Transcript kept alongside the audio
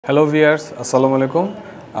Hello viewers, আসসালামু আলাইকুম।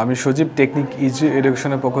 আমি সজীব টেকনিক ইজি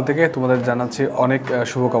এডুকেশনের পক্ষ থেকে তোমাদের জানাচ্ছি অনেক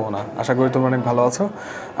শুভকামনা। আশা করি তোমরা অনেক ভালো আছো।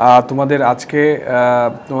 তোমাদের আজকে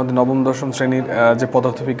তোমাদের নবম দশম শ্রেণীর যে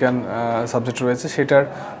পদার্থবিজ্ঞান সাবজেক্ট রয়েছে সেটার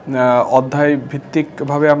অধ্যায়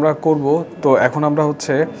ভিত্তিকভাবে আমরা করব। তো এখন আমরা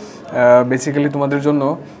বেসিক্যালি তোমাদের জন্য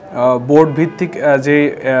বোর্ড ভিত্তিক যে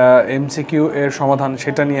এমসিকিউ এর সমাধান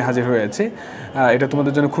সেটা নিয়ে হাজির হয়েছি। এটা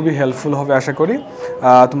তোমাদের জন্য খুবই হেল্পফুল হবে আশা করি।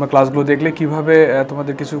 তোমরা ক্লাসগুলো দেখলে কিভাবে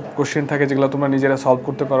তোমাদের কিছু কোশ্চেন থাকে যেগুলো তোমরা নিজেরা সলভ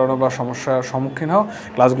করতে পারো না বা সমস্যার সম্মুখীন হও,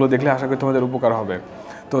 ক্লাসগুলো দেখলে আশা করি তোমাদের উপকার হবে।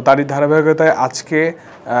 তো তারই ধারাবাহিকতায় আজকে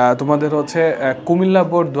তোমাদের কুমিল্লা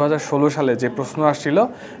বোর্ড 2016 সালে যে প্রশ্ন আসছিল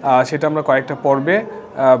সেটা আমরা কয়েকটা পর্বে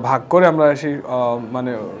ভাগ করে আমরা সেই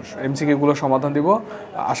এমসিকিউগুলো সমাধান দিব।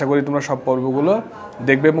 আশা করি তোমরা সব পর্বগুলো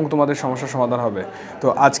দেখবে এবং তোমাদের সমস্যার সমাধান হবে। তো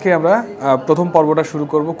আজকে আমরা প্রথম পর্বটা শুরু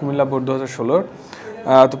করব কুমিল্লা বোর্ড 2016।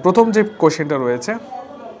 তো প্রথম যে কোশ্চেনটা রয়েছে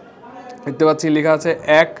দেখতে পাচ্ছি লেখা আছে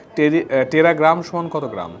 1 টেরাগ্রাম সমান কত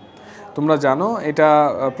গ্রাম। তোমরা জানো এটা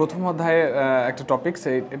প্রথম অধ্যায়ে একটা টপিকস,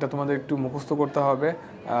 এটা তোমাদের একটু মুখস্থ করতে হবে।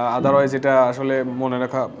 আদারওয়াইজ এটা আসলে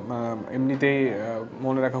এমনিতেই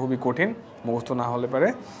মনে রাখা খুবই কঠিন, মুখস্থ না হলে পারে।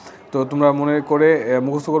 তো তোমরা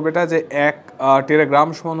মুখস্থ করবে এটা যে 1 টেরাগ্রাম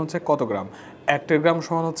সমান হচ্ছে কত গ্রাম। 1 টেরাগ্রাম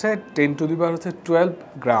সমান হচ্ছে 10⁻12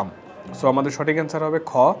 গ্রাম। সো আমাদের সঠিক অ্যান্সার হবে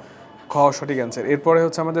খ সঠিক অ্যান্সার। এরপরে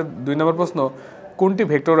আমাদের 2 নম্বর প্রশ্ন, কোনটি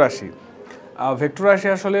ভেক্টর রাশি? ভেক্টর রাশি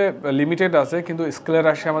আসলে লিমিটেড আছে, কিন্তু স্কেলার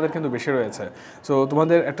রাশি আমাদের কিন্তু বেশি রয়েছে। সো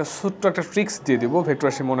তোমাদের একটা ছোট্ট একটা ট্রিক্স দিয়ে দিব ভেক্টর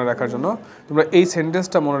রাশি মনে রাখার জন্য। তোমরা এই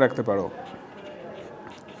সেন্টেন্সটা মনে রাখতে পারো,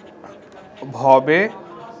 ভবে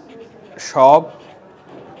সব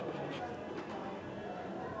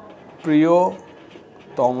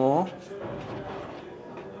প্রিয়তম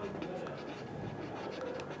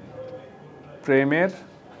প্রেমের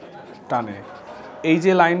টানে। এই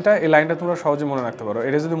যে এই লাইনটা তোমরা সহজে মনে রাখতে পারো।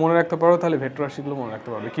 এটা যদি মনে রাখতে পারো তাহলে ভেক্টর রাশিগুলো মনে রাখতে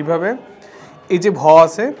পারবে। কিভাবে? এই যে ভ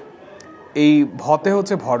আছে, এই ভতে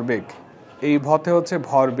হচ্ছে ভরবেগ, এই ভতে হচ্ছে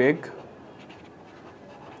ভরবেগ।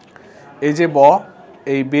 এই যে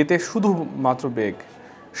এই বেতে শুধুমাত্র বেগ।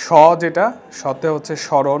 যেটা সতে হচ্ছে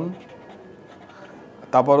সরণ,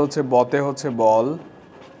 তারপর বতে হচ্ছে বল।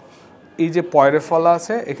 এই যে পয়রে ফলা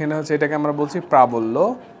আছে এখানে এটাকে আমরা বলছি প্রাবল্য।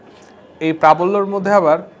 এই প্রাবল্যর মধ্যে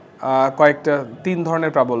আবার কয়েকটা 3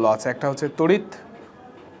 ধরনের প্রাবল্য আছে। একটা হচ্ছে তড়িৎ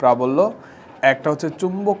প্রাবল্য, একটা হচ্ছে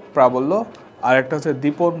চুম্বক প্রাবল্য, আর একটা হচ্ছে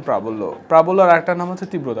দীপন প্রাবল্য। প্রাবল্য আর একটা নাম হচ্ছে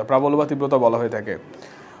তীব্রতা, প্রাবল্য বা তীব্রতা বলা হয়ে থাকে।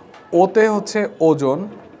 ওতে হচ্ছে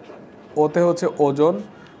ওজন,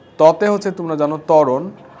 ততে তোমরা জানো ত্বরণ।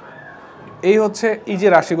 এই যে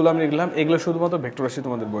রাশিগুলো আমি লিখলাম এগুলো শুধুমাত্র ভেক্টর রাশি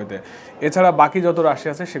তোমাদের বইতে। এছাড়া বাকি যত রাশি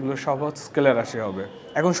আছে সেগুলো সব স্কেলার রাশি হবে।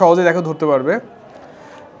 এখন সহজে ধরতে পারবে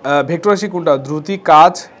ভেক্টর রাশি কোনটা। দ্রুতি,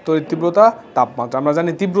 কাজ, তড়িৎ তীব্রতা, তাপমাত্রা। আমরা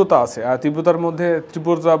জানি তীব্রতা আছে, আর তীব্রতার মধ্যে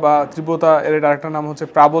তীব্রতা এর আরেকটা নাম হচ্ছে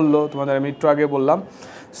প্রাবল্য, তোমাদের আমি একটু আগে বললাম।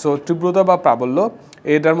 সো তীব্রতা বা প্রাবল্য,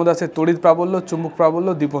 এটার মধ্যে আছে তড়িৎ প্রাবল্য, চুম্বক প্রাবল্য,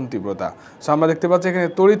 দীপন তীব্রতা। সো আমরা দেখতে পাচ্ছি এখানে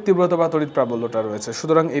তড়িৎ তীব্রতা বা তড়িৎ প্রাবল্যটা রয়েছে।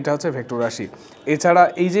 সুতরাং এটা হচ্ছে ভেক্টর রাশি। এছাড়া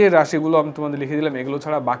এই যে রাশিগুলো আমি তোমাদের লিখে দিলাম, এগুলো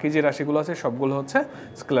ছাড়া বাকি যে রাশিগুলো আছে সবগুলো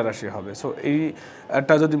স্কেলার রাশি হবে। সো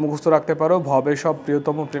এইটা যদি মুখস্থ রাখতে পারো, ভবে সব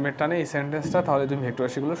প্রিয়তম প্রেমের টানে, এই সেন্টেন্সটা, তাহলে তুমি ভেক্টর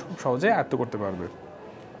রাশিগুলো খুব সহজে আয়ত্ত করতে পারবে।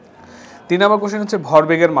 3 নম্বর কোশ্চেন হচ্ছে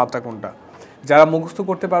ভরবেগের মাত্রা কোনটা। যারা মুখস্থ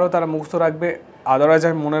করতে পারো তারা মুখস্থ রাখবে, আদারওয়াইজ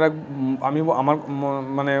আমি আমার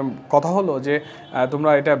কথা হলো যে তোমরা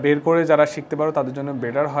এটা বের করে যারা শিখতে পারো তাদের জন্য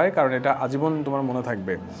বেটার হয়, কারণ এটা আজীবন তোমার মনে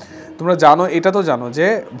থাকবে। তোমরা জানো, এটা তো জানো যে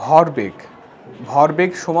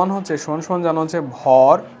ভরবেগ সমান জানো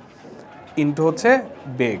ভর ইন্টু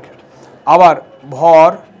বেগ। আবার ভর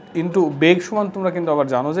ইন্টু বেগ সমান তোমরা কিন্তু আবার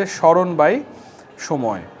জানো যে সরণ বাই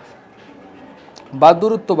সময় বা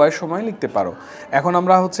দূরত্ব বাই সময় লিখতে পারো। এখন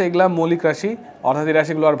আমরা এগুলা মৌলিক রাশি, অর্থাৎ এই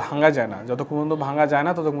রাশিগুলো আর ভাঙা যায় না। যতক্ষণ পর্যন্ত ভাঙা যায়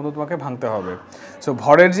না ততক্ষণ পর্যন্ত তোমাকে ভাঙতে হবে। সো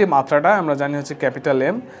ভরের যে মাত্রাটা আমরা জানি ক্যাপিটাল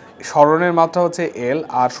এম, সরণের মাত্রা এল,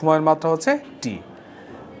 আর সময়ের মাত্রা টি।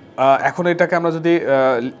 এখন এটাকে আমরা যদি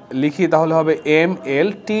লিখি তাহলে হবে এম এল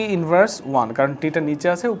টি ইনভার্স 1, কারণ টিটা নিচে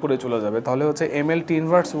আছে উপরে চলে যাবে। তাহলে এম এল টি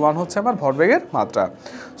ইনভার্স 1 আমার ভরবেগের মাত্রা।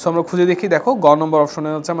 সো আমরা খুঁজে দেখি, দেখো গ নম্বর অপশনে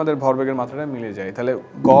আমাদের ভরবেগের মাত্রাটা মিলে যায়, তাহলে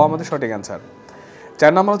গ আমাদের সঠিক অ্যান্সার।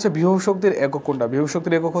 4 নম্বর বিভব শক্তির একক কোনটা। বিভব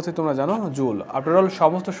শক্তির একক তোমরা জানো জুল। আফটার অল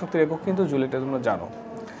সমস্ত শক্তির একক কিন্তু জুল, এটা তোমরা জানো।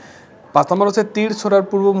 5 নম্বর তীর ছোড়ার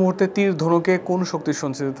পূর্ব মুহূর্তে তীর ধনুকে কোন শক্তি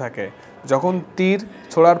সঞ্চিত থাকে। যখন তীর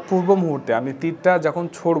ছোড়ার পূর্ব মুহূর্তে, আমি তীরটা যখন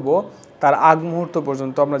ছড়বো তার আগ মুহূর্ত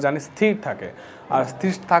পর্যন্ত আমরা জানি স্থির থাকে, আর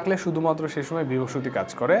স্থির থাকলে শুধুমাত্র সেই সময় বিভব শক্তি কাজ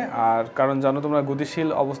করে। আর কারণ জানো তোমরা গতিশীল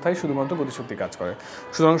অবস্থায় শুধুমাত্র গতিশক্তি কাজ করে।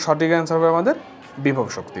 সুতরাং সঠিক অ্যান্সার হবে আমাদের বিভব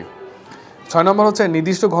শক্তি। 6 নম্বর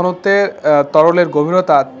নির্দিষ্ট ঘনত্বের তরলের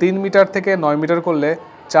গভীরতা 3 মিটার থেকে 9 মিটার করলে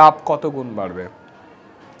চাপ কত গুণ বাড়বে।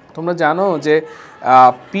 তোমরা জানো যে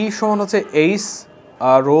পি সমান হচ্ছে এইচ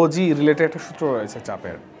রো জি রিলেটেড একটা সূত্র রয়েছে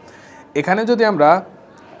চাপের। এখানে যদি আমরা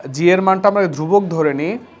জি এর মানটা আমরা ধ্রুবক ধরে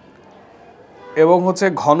নিই এবং হচ্ছে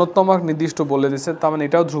ঘনত্ব আমাকে নির্দিষ্ট বলে দিচ্ছে, তার মানে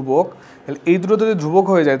এটাও ধ্রুবক, তাহলে এই দুটো যদি ধ্রুবক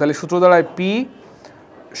হয়ে যায় তাহলে সূত্র দ্বারায় পি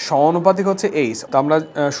সমানুপাতিক হচ্ছে এইচ। তো আমরা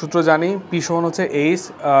সূত্র জানি পি সমান হচ্ছে এইচ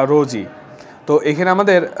রো জি। তো এখানে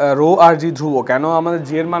আমাদের রো আর জি ধ্রুবক, কেন আমাদের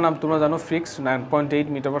জি এর মান তোমরা জানো fixed 9.8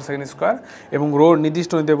 metre per second square এবং রো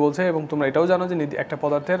নির্দিষ্ট নিতে বলছে, এবং তোমরা এটাও জানো যে একটা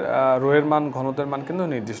পদার্থের রো এর মান ঘনত্বের মান কিন্তু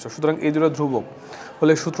নির্দিষ্ট, সুতরাং এই দুটো ধ্রুবক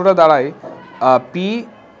হলে সূত্রটা দ্বারাই পি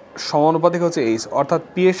সমানুপাতিক হচ্ছে এইচ, অর্থাৎ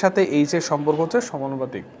পি এর সাথে এইচ এর সম্পর্ক হচ্ছে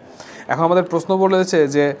সমানুপাতিক। এখন আমাদের প্রশ্ন বলেছে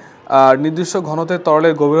যে নির্দিষ্ট ঘনত্বের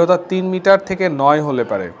তরলের গভীরতা 3 মিটার থেকে 9 হলে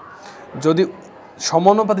পারে। যদি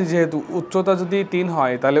সমানুপাতিক, যেহেতু উচ্চতা যদি 3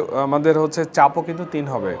 হয় তাহলে আমাদের হচ্ছে চাপও কিন্তু 3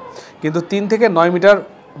 হবে, কিন্তু 3 থেকে 9 মিটার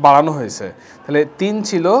বাড়ানো হয়েছে, তাহলে 3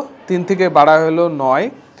 ছিল 3 থেকে বাড়া হলো 9,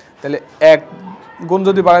 তাহলে 1 গুণ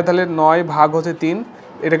যদি বাড়ায় তাহলে 9 ভাগ হচ্ছে 3,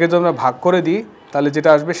 এটাকে যদি আমরা ভাগ করে দিই তাহলে যেটা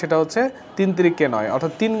আসবে সেটা হচ্ছে 3 তিরিকে 9,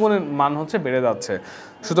 অর্থাৎ 3 গুণের মান হচ্ছে বেড়ে যাচ্ছে।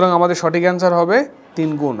 সুতরাং আমাদের সঠিক অ্যান্সার হবে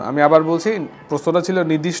 3 গুণ। আমি আবার বলছি, প্রশ্নটা ছিল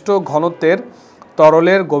নির্দিষ্ট ঘনত্বের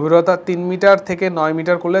তরলের গভীরতা 3 মিটার থেকে 9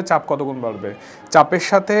 মিটার করলে চাপ কত গুণ বাড়বে। চাপের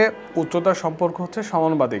সাথে উচ্চতার সম্পর্ক হচ্ছে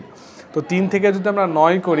সমানুপাতিক, তো 3 থেকে যদি আমরা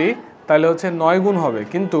 9 করি তাহলে হচ্ছে 9 গুণ হবে,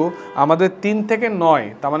 কিন্তু আমাদের 3 থেকে 9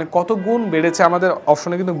 তার মানে কত গুণ বেড়েছে, আমাদের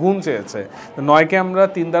অপশনে কিন্তু গুণ চেয়েছে, 9কে আমরা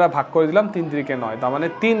 3 দ্বারা ভাগ করে দিলাম, 3 তিরিকে 9, তার মানে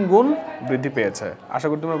 3 গুণ বৃদ্ধি পেয়েছে। আশা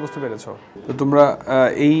করি তোমরা বুঝতে পেরেছো। তো তোমরা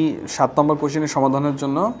এই 7 নম্বর কোশ্চেনের সমাধানের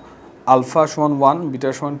জন্য আলফা সমান 1, বিটা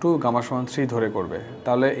সমান 2, গামা সমান 3 ধরে করবে,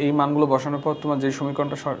 তাহলে এই মানগুলো বসানোর পর তোমার যে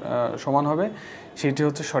সমীকরণটা সমান হবে সেটি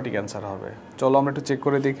হচ্ছে সঠিক অ্যান্সার হবে। চলো আমরা একটু চেক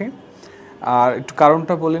করে দেখি। আর একটু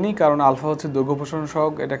কারণটা বলে নিই, কারণ আলফা হচ্ছে দৈর্ঘ্য প্রসারণ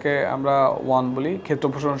সহগ, এটাকে আমরা 1 বলি। ক্ষেত্র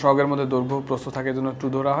প্রসারণ সহগের মধ্যে দৈর্ঘ্য প্রস্থ থাকে, জন্য 2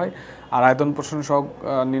 ধরা হয়। আর আয়তন প্রসারণ সহগ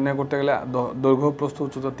নির্ণয় করতে গেলে দৈর্ঘ্য প্রস্থ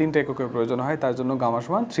উচ্চতা 3টা এককের প্রয়োজন হয়, তার জন্য গামা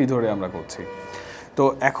সমান 3 ধরে আমরা করছি। তো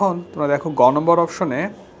এখন তোমরা দেখো গ নম্বর অপশনে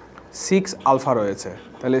 6 আলফা রয়েছে,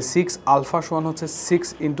 তাহলে 6 আলফা সমান হচ্ছে 6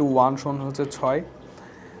 × 1 সমান হচ্ছে 6,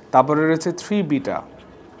 তারপরে রয়েছে 3 বিটা,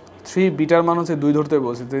 3 বিটার মান হচ্ছে 2 ধরতে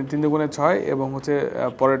বলছি, 3 দুগুণে 6, এবং হচ্ছে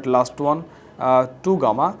পরের লাস্ট ওয়ান 2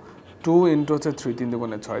 গামা, 2 × হচ্ছে 3, 3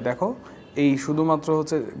 দুগুণে 6। দেখো এই শুধুমাত্র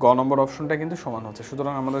হচ্ছে গ নম্বর অপশনটা কিন্তু সমান হচ্ছে,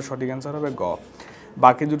 সুতরাং আমাদের সঠিক অ্যান্সার হবে গ।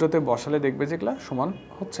 বাকি দুটোতে বসালে দেখবে যেগুলা সমান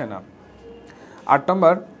হচ্ছে না। 8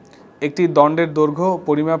 নম্বর, একটি দণ্ডের দৈর্ঘ্য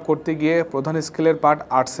পরিমাপ করতে গিয়ে প্রধান স্কেলের পার্ট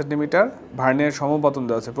 8 সেন্টিমিটার, ভার্নিয়ার সমপতন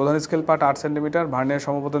দেওয়া আছে। প্রধান স্কেল পার্ট 8 সেন্টিমিটার, ভার্নিয়ার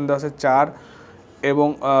সমপতন দেওয়া আছে 4, এবং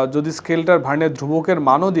যদি স্কেলটার ভার্নিয়ার ধ্রুবকের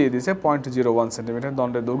মানও দিয়ে দিয়েছে 0.01 সেন্টিমিটার,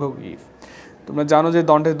 দণ্ডের দৈর্ঘ্য কি? তোমরা জানো যে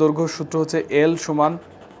দণ্ডের দৈর্ঘ্য সূত্র হচ্ছে L সমান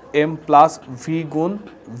M প্লাস ভি গুণ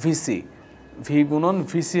ভিসি, ভি গুণন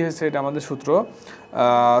ভিসি হচ্ছে এটা আমাদের সূত্র।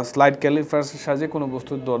 স্লাইড ক্যালিপারের সাহায্যে কোনো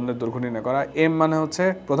বস্তুর দণ্ডের দৈর্ঘ্য নির্ণয় করা। এম মানে হচ্ছে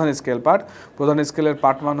প্রধান স্কেল পার্ট, প্রধান স্কেলের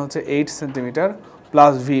পার্ট মান হচ্ছে 8 সেন্টিমিটার,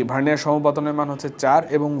 প্লাস ভি ভার্নিয়ার সমপতনের মান হচ্ছে 4,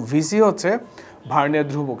 এবং ভিসি হচ্ছে ভার্নিয়ার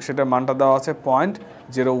ধ্রুবক, সেটার মানটা দেওয়া আছে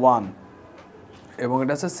 0.01, এবং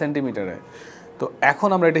এটা হচ্ছে সেন্টিমিটারে। তো এখন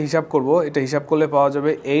আমরা এটা হিসাব করব, এটা হিসাব করলে পাওয়া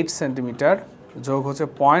যাবে 8 সেন্টিমিটার যোগ হচ্ছে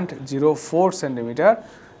 0.04 সেন্টিমিটার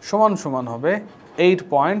সমান সমান হবে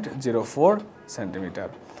 8.04 সেন্টিমিটার।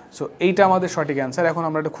 সো এইটা আমাদের সঠিক অ্যান্সার। এখন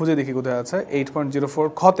আমরা এটা খুঁজে দেখি কোথায় আছে, 8.04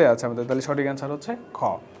 খতে আছে আমাদের, তাহলে সঠিক অ্যান্সার হচ্ছে খ।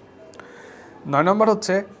 9 নম্বর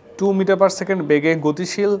হচ্ছে 2 মিটার পার সেকেন্ড বেগে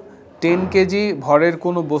গতিশীল 10 কেজি ভরের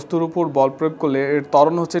কোনো বস্তুর উপর বল প্রয়োগ করলে এর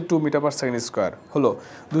ত্বরণ হচ্ছে 2 মিটার পার সেকেন্ড স্কোয়ার হলো।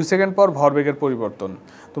 2 সেকেন্ড পর ভরবেগের পরিবর্তন।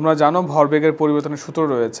 তোমরা জানো ভরবেগের পরিবর্তনের সূত্র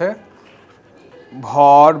রয়েছে,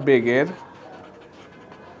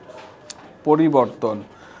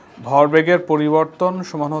 ভরবেগের পরিবর্তন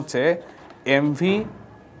সমান হচ্ছে এমভি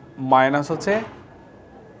মাইনাস হচ্ছে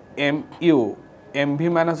এমইউ, এমভি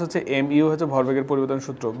মাইনাস হচ্ছে এমইউ হচ্ছে ভরবেগের পরিবর্তন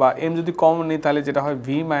সূত্র, বা এম যদি কম নিই তাহলে যেটা হয়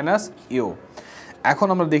ভি মাইনাস ইউ। এখন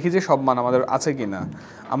আমরা দেখি যে সব মান আমাদের আছে কি না।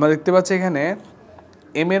 আমরা দেখতে পাচ্ছি এখানে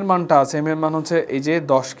এম এর মানটা আছে, এম এর মান হচ্ছে এই যে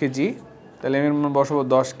 10 কেজি, তাহলে এম এর মান বসাবো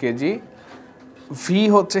 10 কেজি। ভি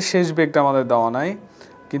হচ্ছে শেষ বেগটা আমাদের দেওয়া নাই,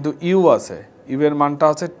 কিন্তু ইউ আছে, ইউ এর মানটা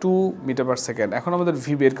হচ্ছে 2 মিটার পার সেকেন্ড। এখন আমাদের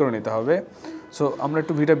ভি বের করে নিতে হবে, সো আমরা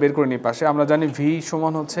একটু ভিটা বের করে নিই পাশে। আমরা জানি ভি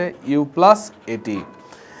সমান হচ্ছে ইউ প্লাস এটি,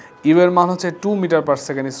 ইউ এর মান হচ্ছে 2 মিটার পার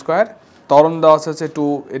সেকেন্ড স্কোয়ার, ত্বরণ দেওয়া হচ্ছে 2,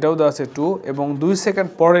 এটাও দেওয়া আছে 2, এবং 2 সেকেন্ড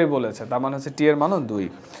পরে বলেছে, তার মানে হচ্ছে টি এর মানও 2,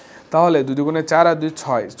 তাহলে 2 দুগুণে 4 আর 2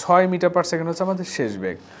 6 মিটার পার সেকেন্ড হচ্ছে আমাদের শেষ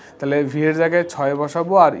বেগ। তাহলে ভি এর জায়গায় 6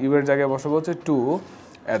 বসাবো আর ইউ এর জায়গায় বসাবো হচ্ছে 2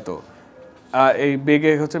 এত, এই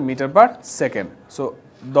বেগে হচ্ছে metre per second. So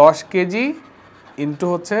 10 KG into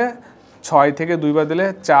হচ্ছে 6 থেকে 2 বার দিলে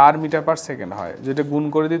 4 মিটার পার সেকেন্ড হয়, যেটা গুণ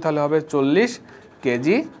করে দিই তাহলে হবে 40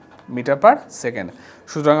 কেজি মিটার পার সেকেন্ড।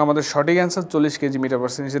 সুতরাং আমাদের সঠিক answer 40 KG metre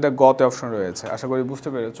per second, সেটা গতে অপশন রয়েছে। আশা করি বুঝতে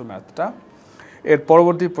পেরেছো ম্যাথটা। এর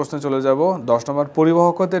পরবর্তী প্রশ্নে চলে যাব 10 নম্বর,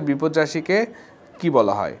 পরিবাহকত্বের বিপদ রাশিকে কি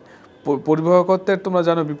বলা হয়? পরিবাহকত্বের তোমরা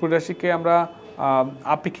জানো বিপদ রাশিকে আমরা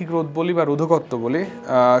আপেক্ষিক রোধ বলি বা রোধকত্ব বলি।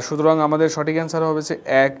 সুতরাং আমাদের সঠিক অ্যান্সার হবে হচ্ছে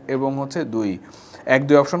 1 এবং হচ্ছে 2, 1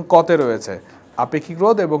 2 অপশন কতে রয়েছে। আপেক্ষিক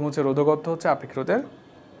রোধ এবং হচ্ছে রোধকত্ব হচ্ছে আপেক্ষিক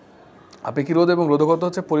রোধ এবং রোধকত্ব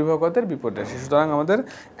হচ্ছে পরিবাহকত্বের বিপদ রাশি। সুতরাং আমাদের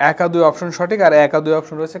 1 আর 2 অপশন সঠিক, আর 1 আর 2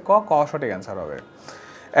 অপশন রয়েছে ক সঠিক অ্যান্সার হবে।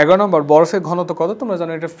 11 নম্বর, বরফের ঘনত্ব কত? তোমরা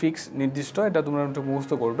জানো এটা ফিক্স নির্দিষ্ট, এটা তোমরা একটু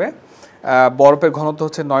মুখস্থ করবে। বরফের ঘনত্ব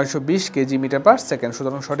হচ্ছে 920 কেজি মিটার পার সেকেন্ড,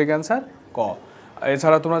 সুতরাং সঠিক অ্যান্সার ক।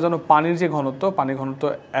 এছাড়া তোমরা জানো পানির যে ঘনত্ব, পানির ঘনত্ব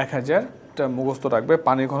 1000, এটা মুখস্থ রাখবে।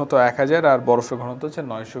 পানির ঘনত্ব 1000 আর বরফের ঘনত্ব হচ্ছে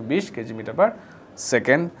 920 KG metre per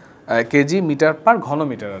second, KG metre per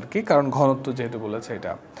ঘনমিটার আর কি, কারণ ঘনত্ব যেহেতু বলেছে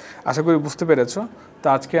এটা। আশা করি বুঝতে পেরেছো। তো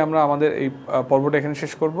আজকে আমরা আমাদের এই পর্বটা এখানে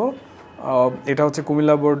শেষ করব। এটা হচ্ছে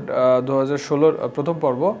কুমিল্লা বোর্ড 2016 প্রথম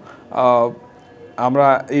পর্ব। আমরা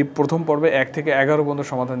এই প্রথম পর্বে 1 থেকে 11 পর্যন্ত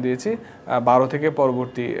সমাধান দিয়েছি। 12 থেকে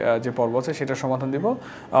পরবর্তী যে পর্ব আছে সেটার সমাধান দিব।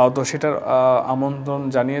 তো সেটার আমন্ত্রণ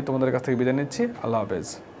জানিয়ে তোমাদের কাছ থেকে বিদায় নিচ্ছি। আল্লাহ হাফেজ।